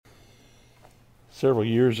Several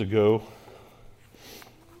years ago,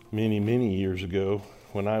 many years ago,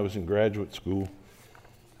 when I was in graduate school,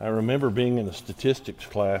 I remember being in a statistics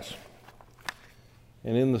class.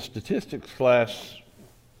 And in the statistics class,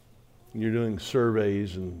 you're doing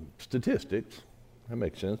surveys and statistics. That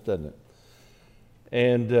makes sense, doesn't it?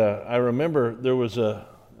 And I remember there was a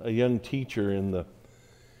young teacher in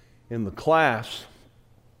the class,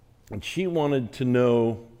 and she wanted to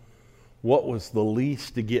know what was the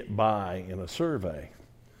least to get by in a survey.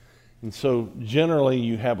 And so generally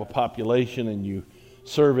you have a population and you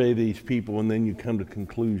survey these people and then you come to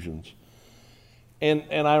conclusions. And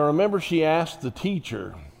I remember she asked the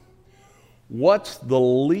teacher, what's the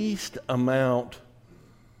least amount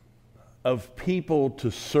of people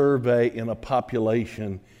to survey in a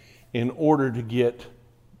population in order to get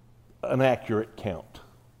an accurate count?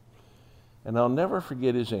 And I'll never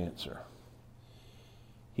forget his answer.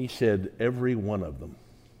 He said, every one of them.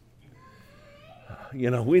 You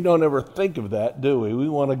know, we don't ever think of that, do we? We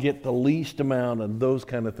want to get the least amount and those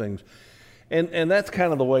kind of things. And that's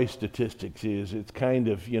kind of the way statistics is. It's kind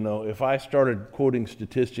of, you know, if I started quoting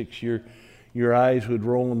statistics, your eyes would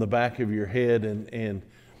roll in the back of your head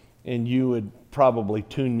and you would probably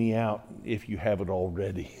tune me out if you haven't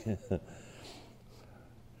already.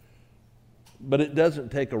 But it doesn't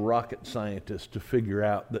take a rocket scientist to figure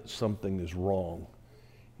out that something is wrong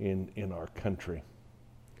in our country,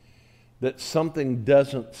 that something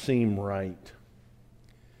doesn't seem right,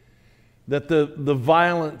 that the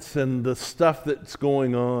violence and the stuff that's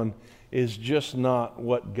going on is just not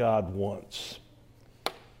what God wants.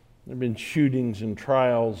 There have been shootings and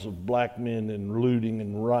trials of black men and looting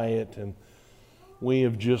and riot, and we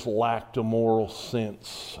have just lacked a moral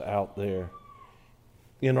sense out there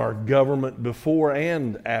in our government before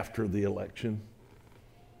and after the election.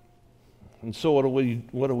 And so what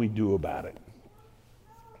do we do about it?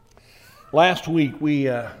 Last week we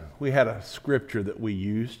had a scripture that we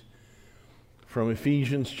used from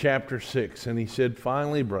Ephesians chapter 6, and he said,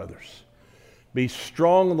 finally, brothers, be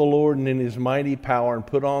strong in the Lord and in his mighty power, and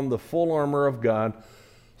put on the full armor of God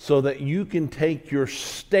so that you can take your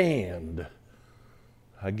stand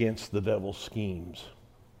against the devil's schemes.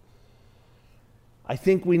 I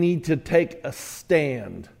think we need to take a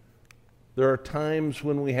stand. There are times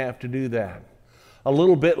when we have to do that. A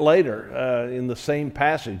little bit later in the same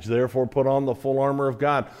passage, therefore put on the full armor of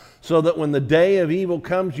God, so that when the day of evil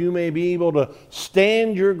comes, you may be able to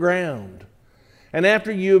stand your ground. And after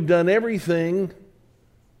you have done everything,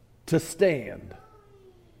 to stand.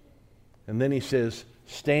 And then he says,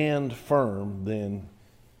 stand firm then.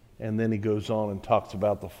 And then he goes on and talks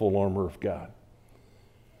about the full armor of God.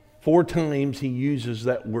 4 times he uses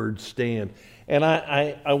that word stand. And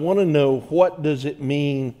I want to know, what does it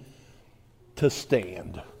mean to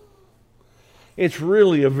stand? It's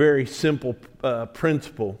really a very simple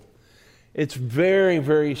principle. It's very,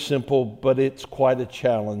 very simple, but it's quite a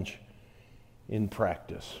challenge in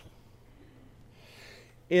practice.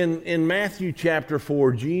 In Matthew chapter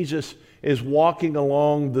 4, Jesus is walking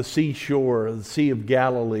along the seashore, the Sea of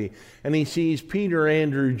Galilee, and he sees Peter,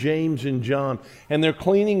 Andrew, James, and John, and they're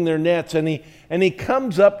cleaning their nets, and he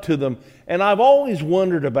comes up to them. And I've always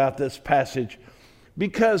wondered about this passage,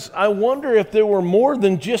 because I wonder if there were more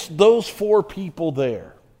than just those 4 people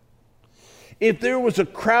there. If there was a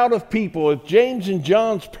crowd of people, if James and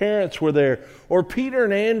John's parents were there, or Peter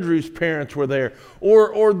and Andrew's parents were there,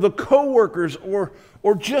 or the co-workers, or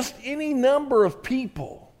just any number of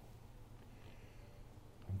people,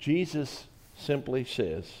 Jesus simply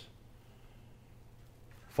says,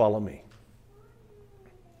 follow me.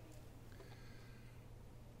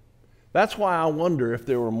 That's why I wonder if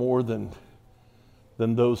there were more than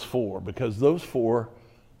those 4, because those 4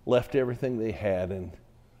 left everything they had and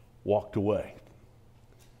walked away.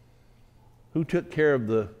 Who took care of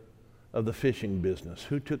the fishing business?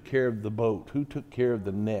 Who took care of the boat? Who took care of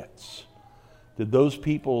the nets? Did those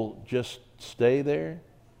people just stay there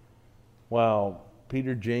while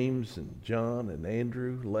Peter, James, and John, and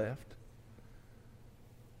Andrew left?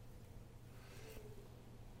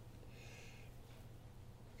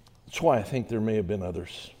 That's why I think there may have been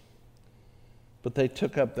others. But they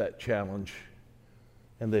took up that challenge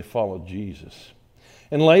and they followed Jesus.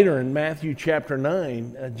 And later in Matthew chapter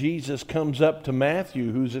 9, Jesus comes up to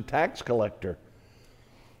Matthew, who's a tax collector.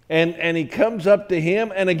 And he comes up to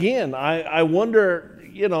him, and again, I wonder,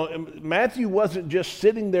 you know, Matthew wasn't just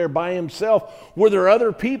sitting there by himself. Were there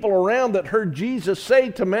other people around that heard Jesus say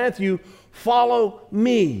to Matthew, follow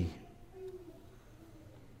me?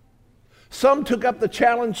 Some took up the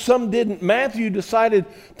challenge, some didn't. Matthew decided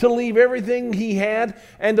to leave everything he had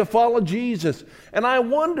and to follow Jesus. And I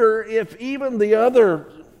wonder if even the other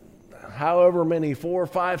however many, 4,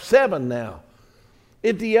 5, 7 now.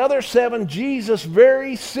 At the other 7, Jesus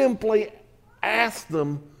very simply asked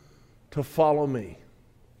them to follow me.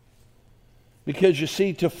 Because you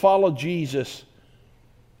see, to follow Jesus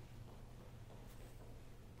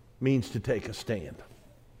means to take a stand.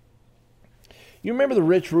 You remember the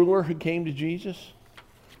rich ruler who came to Jesus?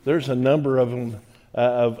 There's a number of them,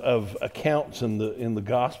 of accounts in the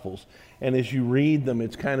Gospels. And as you read them,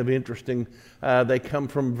 it's kind of interesting. They come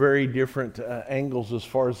from very different angles as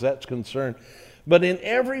far as that's concerned. But in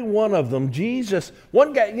every one of them, Jesus,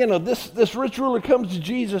 one guy, this rich ruler comes to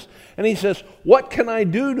Jesus and he says, "What can I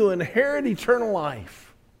do to inherit eternal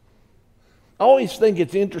life?" I always think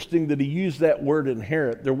it's interesting that he used that word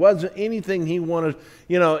inherit. There wasn't anything he wanted.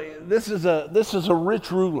 This is a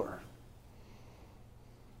rich ruler.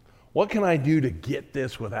 What can I do to get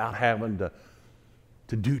this without having to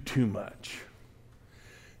do too much?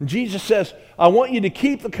 And Jesus says, "I want you to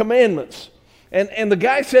keep the commandments." And the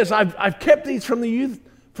guy says, I've kept these from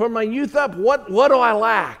my youth up. What do I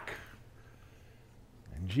lack?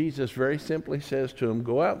 And Jesus very simply says to him,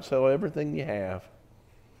 "Go out and sell everything you have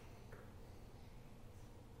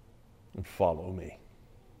and follow me."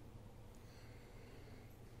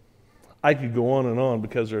 I could go on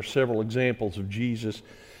because there are several examples of Jesus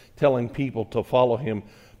telling people to follow him.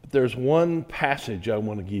 But there's one passage I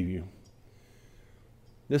want to give you.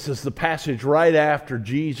 This is the passage right after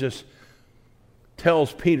Jesus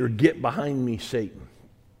tells Peter, "Get behind me, Satan."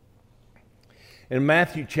 In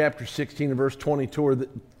Matthew chapter 16 and verse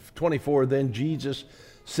 24, then Jesus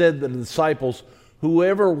said to the disciples,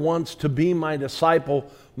 "Whoever wants to be my disciple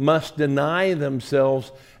must deny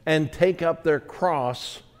themselves and take up their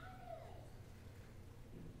cross.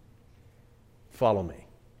 Follow me."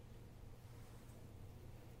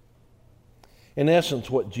 In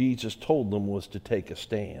essence, what Jesus told them was to take a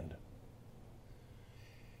stand.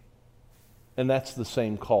 And that's the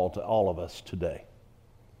same call to all of us today,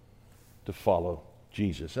 to follow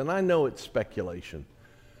Jesus. And I know it's speculation,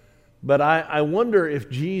 but I wonder if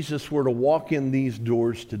Jesus were to walk in these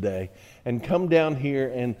doors today and come down here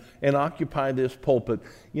and occupy this pulpit,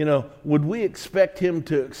 would we expect him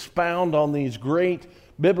to expound on these great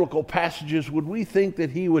biblical passages? Would we think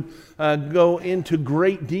that he would go into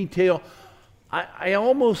great detail? I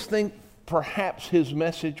almost think perhaps his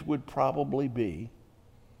message would probably be,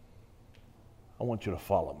 "I want you to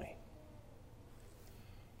follow me."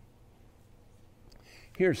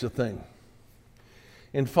 Here's the thing.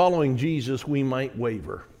 In following Jesus, we might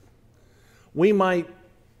waver. We might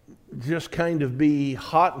just kind of be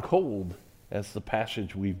hot and cold, as the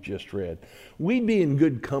passage we've just read. We'd be in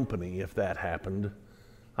good company if that happened.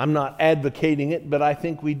 I'm not advocating it, but I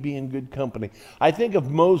think we'd be in good company. I think of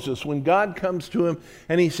Moses when God comes to him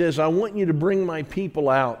and he says, "I want you to bring my people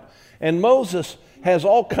out." And Moses has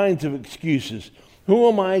all kinds of excuses. Who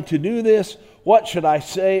am I to do this? What should I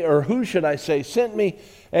say? Or who should I say sent me?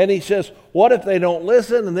 And he says, what if they don't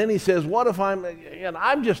listen? And then he says, what if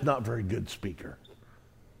I'm just not a very good speaker.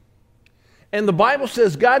 And the Bible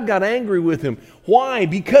says God got angry with him. Why?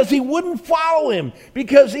 Because he wouldn't follow him.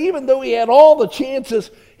 Because even though he had all the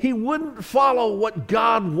chances, he wouldn't follow what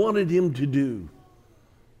God wanted him to do.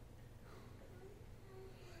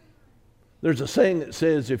 There's a saying that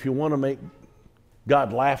says, if you want to make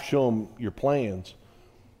God laugh, show him your plans.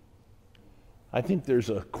 I think there's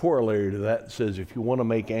a corollary to that that says, if you want to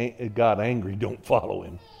make God angry, don't follow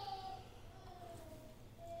him.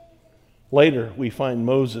 Later, we find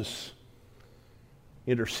Moses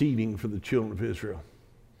interceding for the children of Israel.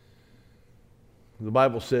 The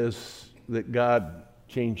Bible says that God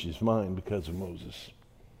changed his mind because of Moses.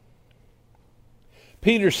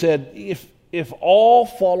 Peter said, if all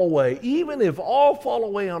fall away, even if all fall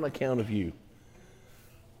away on account of you,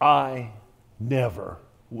 I never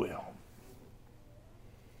will.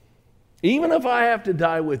 Even if I have to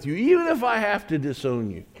die with you, even if I have to disown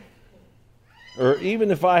you, or even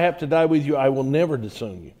if I have to die with you, I will never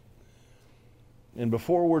disown you. And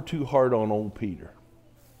before we're too hard on old Peter,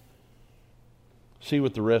 see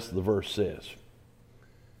what the rest of the verse says.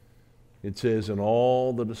 It says, and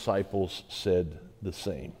all the disciples said the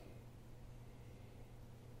same.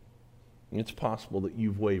 It's possible that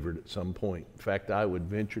you've wavered at some point. In fact, I would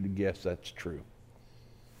venture to guess that's true.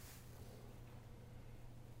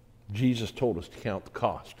 Jesus told us to count the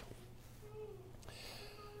cost.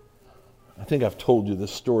 I think I've told you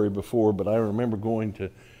this story before, but I remember going to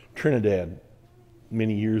Trinidad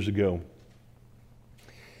many years ago.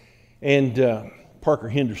 And Parker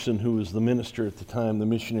Henderson, who was the minister at the time, the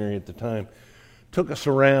missionary at the time, took us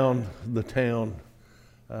around the town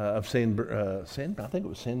of I think it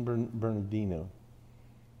was San Bernardino.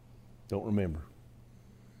 Don't remember.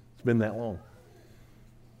 It's been that long.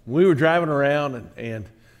 We were driving around and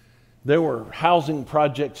there were housing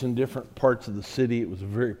projects in different parts of the city. It was a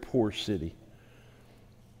very poor city.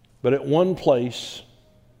 But at one place,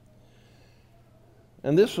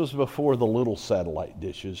 and this was before the little satellite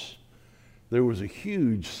dishes, there was a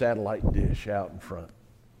huge satellite dish out in front.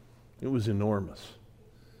 It was enormous.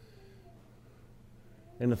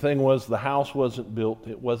 And the thing was, the house wasn't built,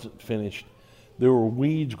 it wasn't finished. There were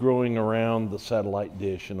weeds growing around the satellite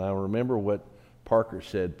dish, and I remember what Parker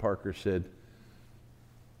said. Parker said,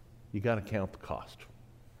 you got to count the cost.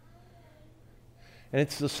 And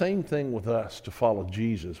it's the same thing with us to follow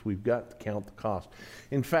Jesus. We've got to count the cost.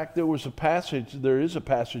 In fact, there is a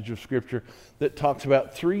passage of Scripture that talks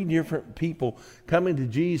about 3 different people coming to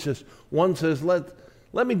Jesus. One says,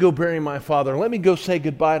 let me go bury my father. Let me go say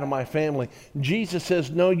goodbye to my family. Jesus says,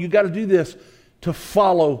 no, you got to do this to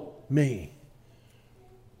follow me.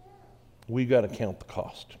 We've got to count the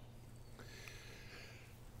cost.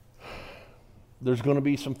 There's going to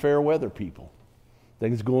be some fair weather people.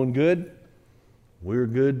 Things going good. We're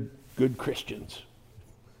good Christians.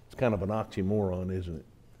 It's kind of an oxymoron, isn't it?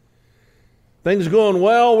 Things going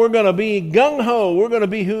well, we're going to be gung-ho. We're going to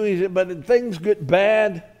be who he's, but if things get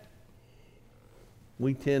bad,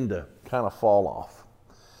 we tend to kind of fall off.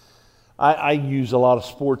 I use a lot of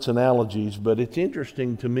sports analogies, but it's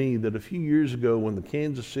interesting to me that a few years ago when the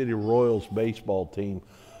Kansas City Royals baseball team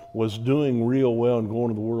was doing real well and going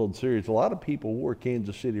to the World Series, a lot of people wore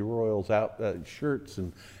Kansas City Royals shirts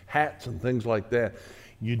and hats and things like that.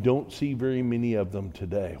 You don't see very many of them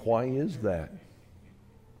today. Why is that?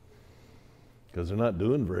 Because they're not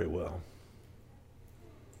doing very well.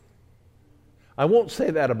 I won't say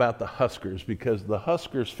that about the Huskers because the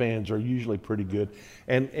Huskers fans are usually pretty good.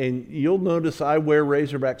 And you'll notice I wear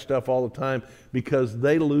Razorback stuff all the time because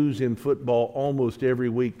they lose in football almost every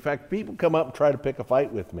week. In fact, people come up and try to pick a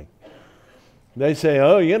fight with me. They say,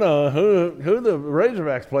 oh, you know, who the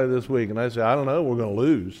Razorbacks play this week? And I say, I don't know, we're going to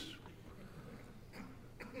lose.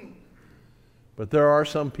 But there are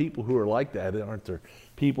some people who are like that, aren't there?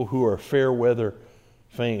 People who are fair weather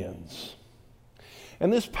fans.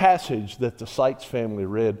 And this passage that the Seitz family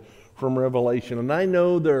read from Revelation, and I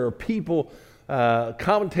know there are people,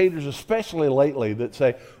 commentators especially lately, that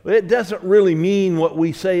say, well, it doesn't really mean what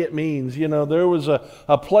we say it means. You know, there was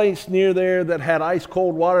a place near there that had ice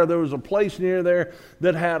cold water. There was a place near there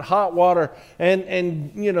that had hot water.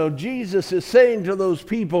 And you know, Jesus is saying to those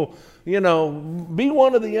people, you know, be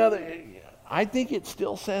one or the other. I think it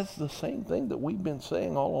still says the same thing that we've been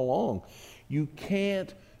saying all along. You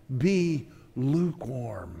can't be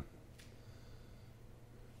lukewarm.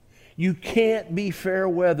 You can't be fair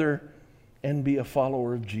weather and be a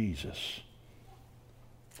follower of Jesus.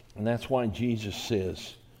 And that's why Jesus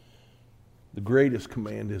says the greatest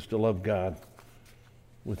command is to love God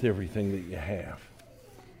with everything that you have.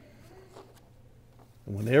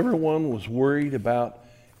 And when everyone was worried about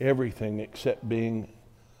everything except being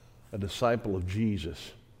a disciple of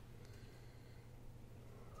Jesus,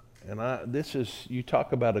 and you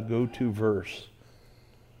talk about a go-to verse.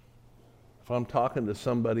 If I'm talking to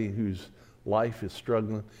somebody whose life is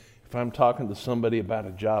struggling, if I'm talking to somebody about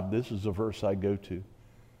a job, this is the verse I go to.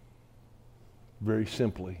 Very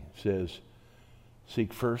simply, it says,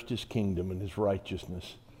 seek first his kingdom and his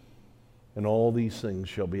righteousness, and all these things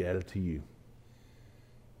shall be added to you.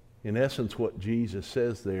 In essence, what Jesus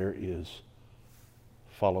says there is,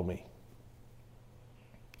 follow me.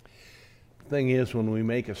 Thing is, when we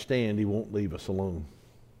make a stand, he won't leave us alone.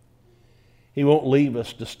 He won't leave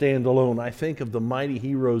us to stand alone. I think of the mighty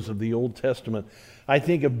heroes of the Old Testament. I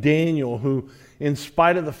think of Daniel, who, in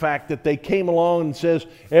spite of the fact that they came along and says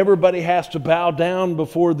everybody has to bow down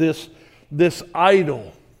before this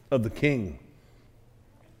idol of the king,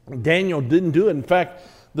 Daniel didn't do it. In fact,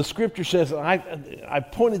 the scripture says, I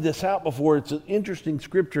pointed this out before, it's an interesting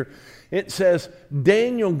scripture. It says,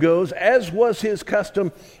 Daniel goes, as was his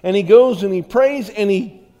custom, and he goes and he prays and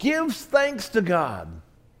he gives thanks to God.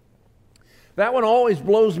 That one always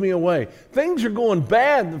blows me away. Things are going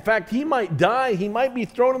bad. In fact, he might die. He might be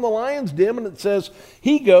thrown in the lion's den, and it says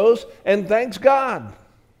he goes and thanks God.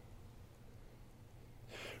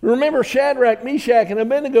 Remember, Shadrach, Meshach, and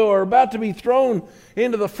Abednego are about to be thrown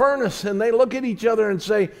into the furnace, and they look at each other and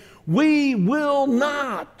say, we will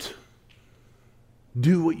not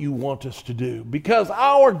do what you want us to do, because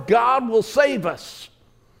our God will save us.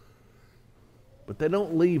 But they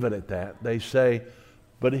don't leave it at that. They say,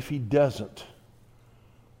 but if he doesn't,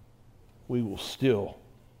 we will still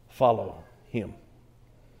follow him.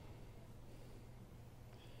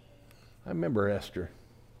 I remember Esther,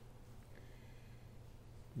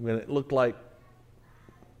 when it looked like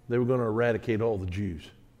they were going to eradicate all the Jews.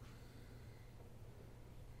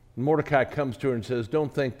 Mordecai comes to her and says,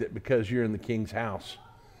 don't think that because you're in the king's house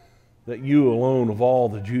that you alone of all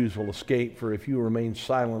the Jews will escape, for if you remain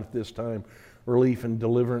silent at this time, relief and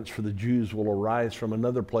deliverance for the Jews will arise from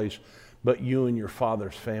another place, but you and your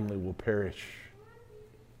father's family will perish.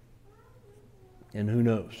 And who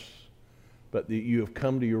knows, but that you have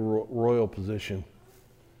come to your royal position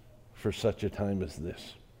for such a time as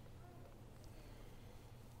this.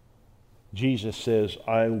 Jesus says,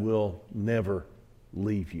 I will never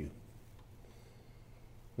leave you.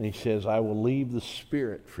 And he says, I will leave the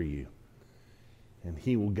Spirit for you, and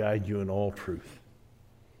he will guide you in all truth.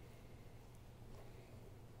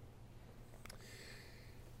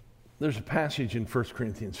 There's a passage in 1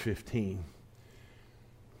 Corinthians 15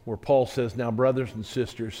 where Paul says, now brothers and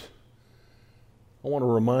sisters, I want to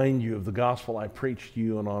remind you of the gospel I preached to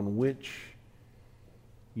you and on which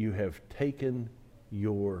you have taken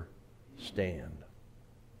your stand.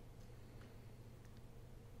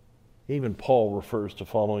 Even Paul refers to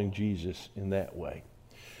following Jesus in that way.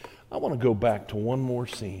 I want to go back to one more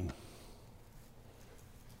scene.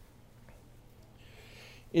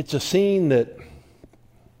 It's a scene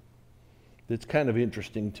that's kind of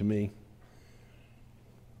interesting to me.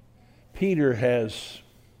 Peter has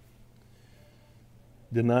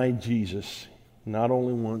denied Jesus not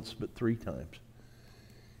only once but 3 times.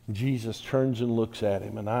 Jesus turns and looks at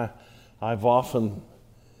him, and I've often,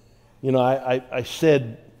 I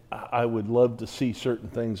said I would love to see certain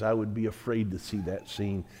things. I would be afraid to see that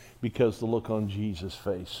scene because the look on Jesus'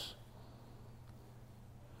 face.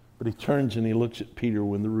 But he turns and he looks at Peter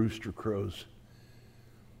when the rooster crows.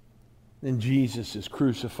 And Jesus is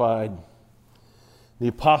crucified. The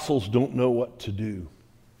apostles don't know what to do.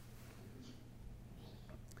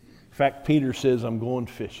 In fact, Peter says, I'm going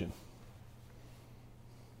fishing.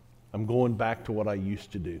 I'm going back to what I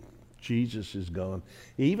used to do. Jesus is gone.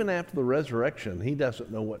 Even after the resurrection, he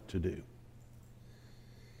doesn't know what to do.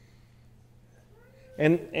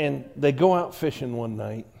 And they go out fishing one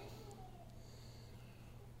night.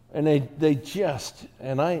 And they just,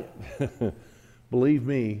 and I, believe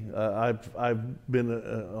me, I've been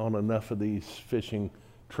on enough of these fishing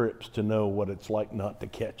trips to know what it's like not to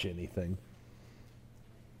catch anything.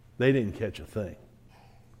 They didn't catch a thing.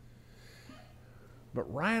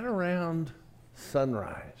 But right around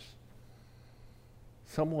sunrise,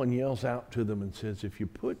 someone yells out to them and says, if you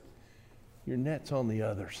put your nets on the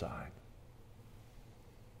other side.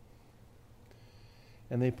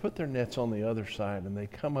 And they put their nets on the other side, and they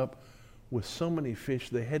come up with so many fish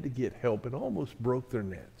they had to get help. It almost broke their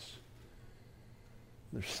nets.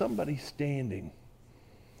 There's somebody standing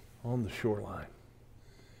on the shoreline.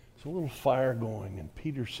 There's a little fire going, and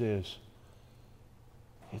Peter says,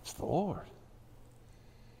 it's the Lord.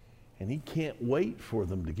 And he can't wait for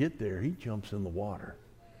them to get there. He jumps in the water.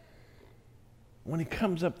 When he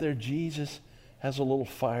comes up there, Jesus has a little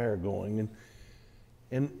fire going.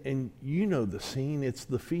 And you know the scene. It's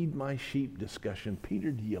the feed my sheep discussion.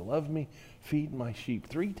 Peter, do you love me? Feed my sheep.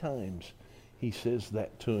 3 times he says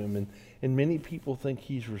that to him. And many people think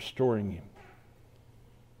he's restoring him.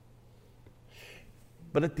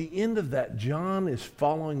 But at the end of that, John is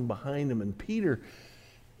following behind him. And Peter,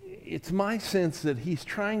 it's my sense that he's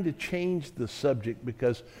trying to change the subject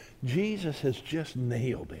because Jesus has just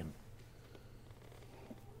nailed him.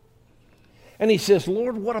 And he says,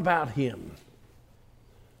 Lord, what about him?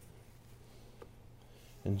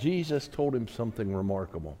 And Jesus told him something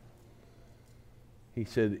remarkable. He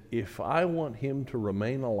said, if I want him to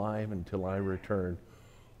remain alive until I return,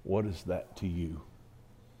 what is that to you?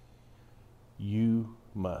 You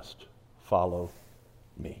must follow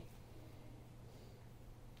me.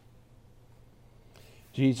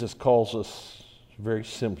 Jesus calls us very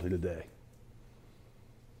simply today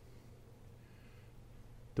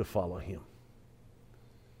to follow him.